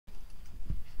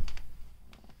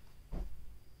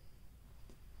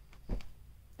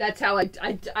That's how I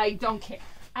don't care.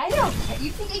 I don't care.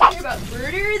 You think I care about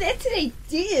murder? That's what I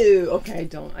do. Okay, I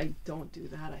don't do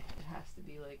that. It has to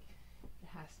be like, it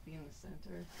has to be in the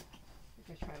center.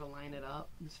 Like I try to line it up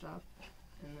and stuff,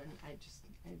 and then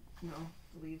you know,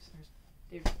 the leaves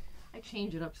are, I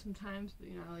change it up sometimes, but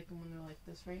you know, I like them when they're like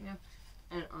this right now,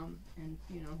 and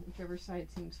you know, whichever side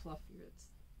seems fluffier, it's.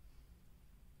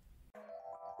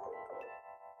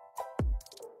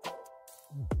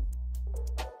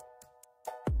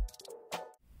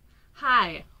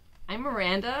 Hi, I'm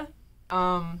Miranda.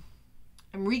 I'm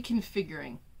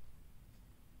reconfiguring.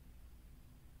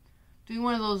 Doing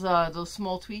one of those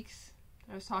small tweaks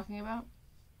that I was talking about.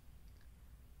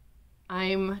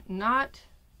 I'm not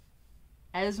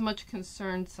as much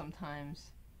concerned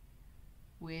sometimes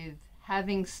with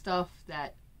having stuff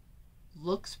that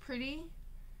looks pretty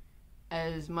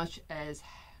as much as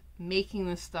making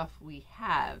the stuff we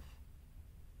have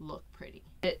look pretty.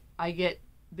 I get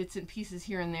bits and pieces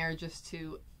here and there just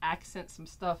to accent some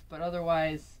stuff, but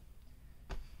otherwise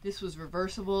this was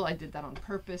reversible. I did that on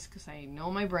purpose because I know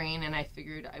my brain, and I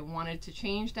figured I wanted to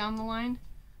change down the line.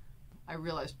 I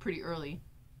realized pretty early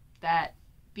that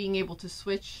being able to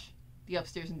switch the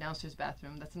upstairs and downstairs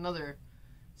bathroom, that's another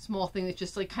small thing that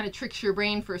just like kind of tricks your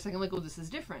brain for a second, like, oh, this is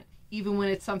different. Even when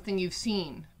it's something you've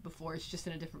seen before, it's just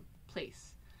in a different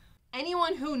place.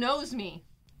 Anyone who knows me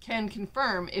can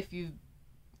confirm, if you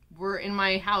were in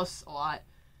my house a lot,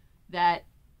 that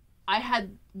I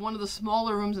had one of the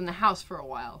smaller rooms in the house for a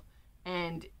while,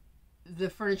 and the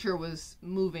furniture was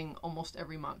moving almost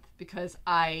every month because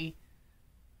I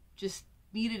just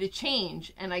needed a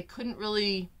change, and I couldn't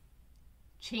really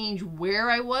change where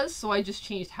I was, so I just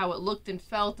changed how it looked and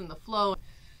felt and the flow.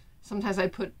 Sometimes I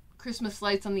put Christmas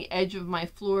lights on the edge of my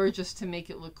floor just to make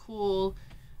it look cool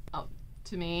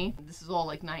to me. This is all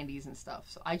like 90s and stuff,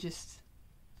 so I just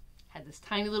had this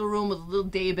tiny little room with a little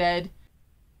day bed.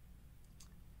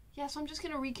 Yeah, so I'm just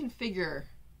gonna reconfigure.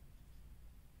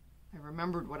 I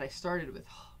remembered what I started with.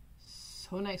 Oh,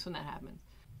 so nice when that happened.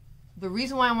 The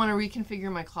reason why I want to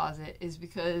reconfigure my closet is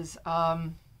because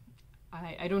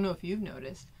I don't know if you've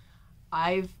noticed,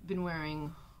 I've been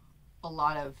wearing a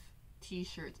lot of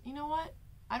t-shirts. You know what?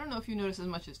 I don't know if you noticed as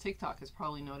much as TikTok has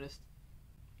probably noticed,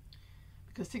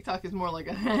 because TikTok is more like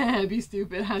a be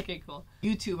stupid, okay, cool.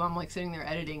 YouTube, I'm like sitting there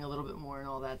editing a little bit more and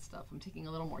all that stuff. I'm taking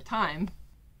a little more time.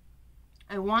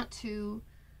 I want to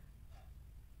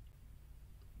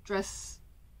dress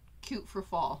cute for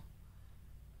fall.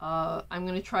 I'm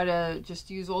going to try to just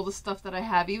use all the stuff that I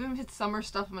have. Even if it's summer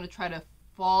stuff, I'm going to try to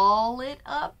fall it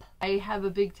up. I have a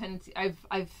big tendency,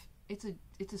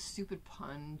 it's a stupid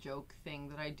pun joke thing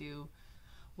that I do,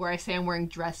 where I say I'm wearing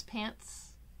dress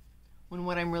pants, when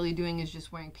what I'm really doing is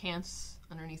just wearing pants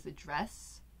underneath the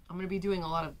dress. I'm going to be doing a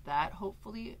lot of that,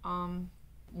 hopefully.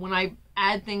 When I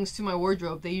add things to my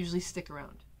wardrobe, they usually stick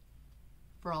around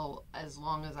for as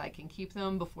long as I can keep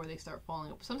them before they start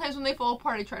falling apart. Sometimes when they fall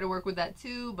apart, I try to work with that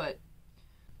too, but...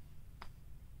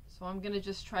 So I'm going to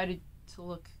just try to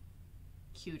look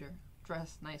cuter,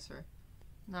 dress nicer.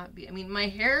 I mean, my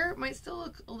hair might still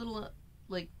look a little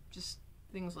like just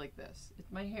things like this.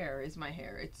 My hair is my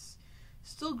hair. It's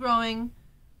still growing.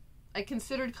 I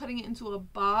considered cutting it into a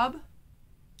bob,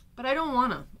 but I don't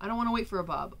want to. I don't want to wait for a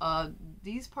bob.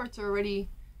 These parts are already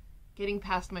getting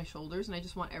past my shoulders, and I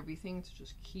just want everything to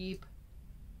just keep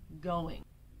going.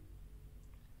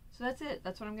 So that's it.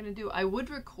 That's what I'm going to do. I would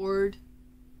record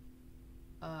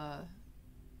a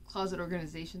closet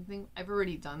organization thing. I've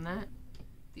already done that.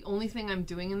 The only thing I'm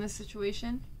doing in this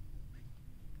situation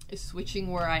is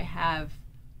switching where I have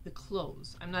the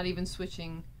clothes. I'm not even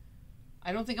switching.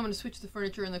 I don't think I'm going to switch the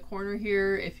furniture in the corner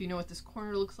here. If you know what this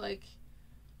corner looks like,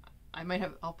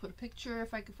 I'll put a picture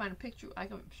if I can find a picture. I'm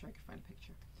sure I can find a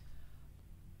picture.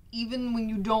 Even when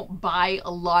you don't buy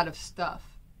a lot of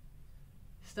stuff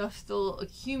still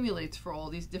accumulates for all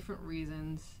these different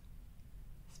reasons,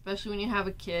 especially when you have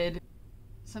a kid.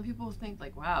 Some people think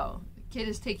like, wow, the kid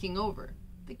is taking over.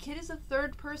 The kid is a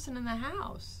third person in the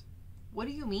house. What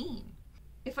do you mean?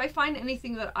 If I find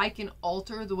anything that I can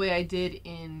alter the way I did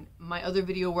in my other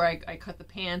video where I cut the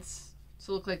pants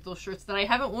to look like those shirts that I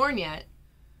haven't worn yet,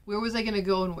 where was I going to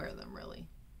go and wear them, really?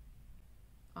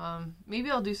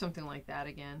 Maybe I'll do something like that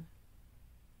again.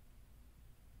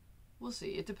 We'll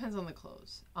see. It depends on the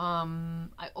clothes.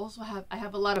 I also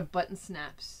have a lot of button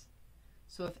snaps.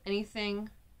 So if anything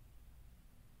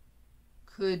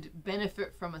could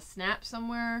benefit from a snap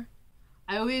somewhere,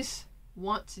 I always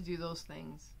want to do those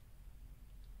things.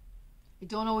 I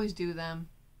don't always do them,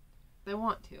 but I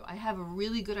want to. I have a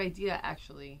really good idea,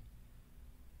 actually,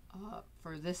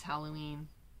 for this Halloween.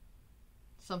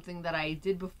 something that I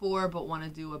did before but want to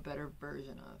do a better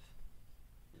version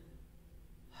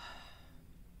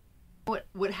of.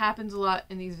 What happens a lot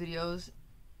in these videos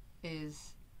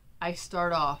is I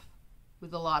start off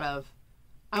with a lot of,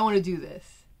 I want to do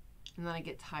this, and then I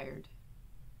get tired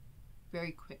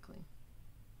very quickly.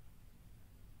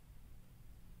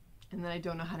 And then I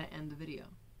don't know how to end the video.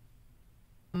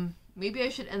 Maybe I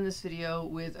should end this video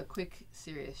with a quick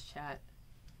serious chat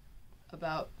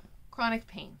about chronic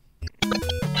pain.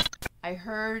 I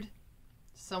heard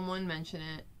someone mention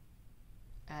it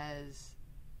as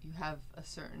you have a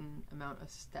certain amount of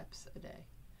steps a day.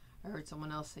 I heard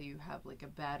someone else say you have like a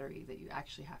battery that you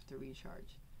actually have to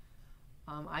recharge.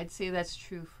 I'd say that's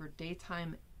true for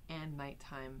daytime and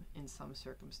nighttime in some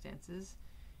circumstances.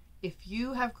 If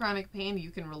you have chronic pain,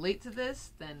 you can relate to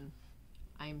this, then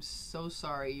I'm so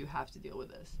sorry you have to deal with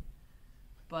this.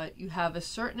 But you have a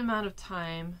certain amount of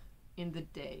time in the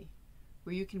day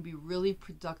where you can be really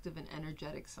productive and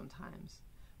energetic sometimes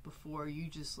before you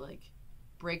just like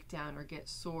break down or get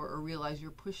sore or realize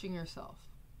you're pushing yourself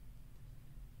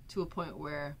to a point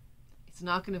where it's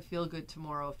not going to feel good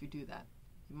tomorrow if you do that.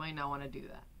 You might not want to do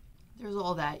that. There's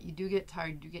all that. You do get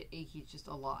tired, you do get achy, it's just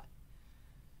a lot.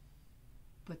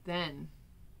 But then,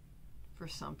 for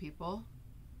some people,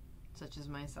 such as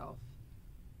myself,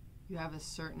 you have a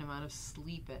certain amount of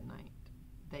sleep at night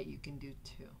that you can do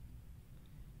too.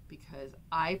 Because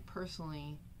I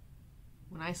personally,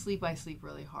 when I sleep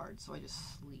really hard, so I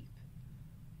just sleep.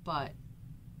 But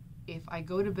if I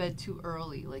go to bed too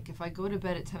early, like if I go to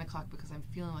bed at 10 o'clock because I'm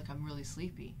feeling like I'm really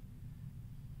sleepy,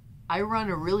 I run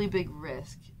a really big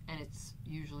risk, and it's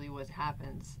usually what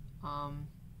happens,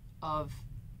 of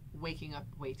waking up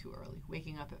way too early.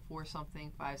 Waking up at 4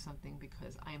 something, 5 something,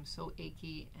 because I am so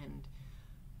achy and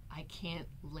I can't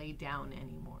lay down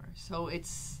anymore. So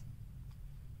it's,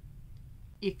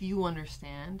 if you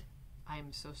understand,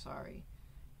 I'm so sorry.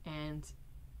 And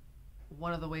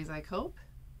one of the ways I cope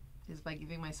is by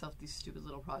giving myself these stupid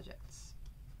little projects.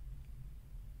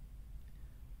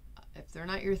 If they're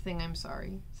not your thing, I'm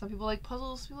sorry. Some people like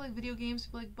puzzles, people like video games,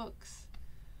 people like books.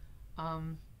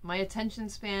 My attention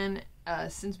span,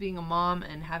 since being a mom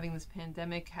and having this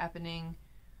pandemic happening,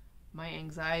 my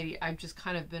anxiety, I've just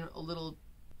kind of been a little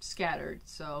scattered.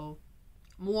 So,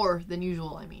 more than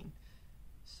usual, I mean.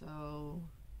 So,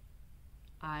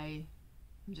 I'm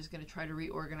just going to try to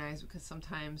reorganize, because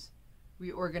sometimes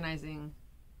reorganizing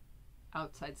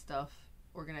outside stuff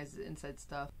organizes inside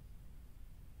stuff.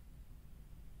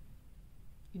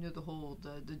 You know, the whole,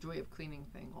 the joy of cleaning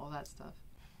thing, all that stuff.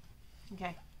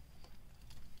 Okay.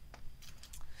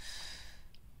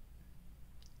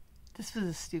 This was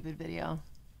a stupid video.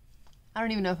 I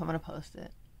don't even know if I'm going to post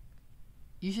it.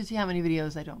 You should see how many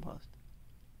videos I don't post.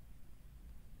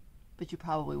 But you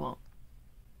probably won't,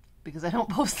 because I don't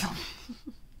post them.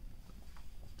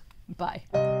 Bye.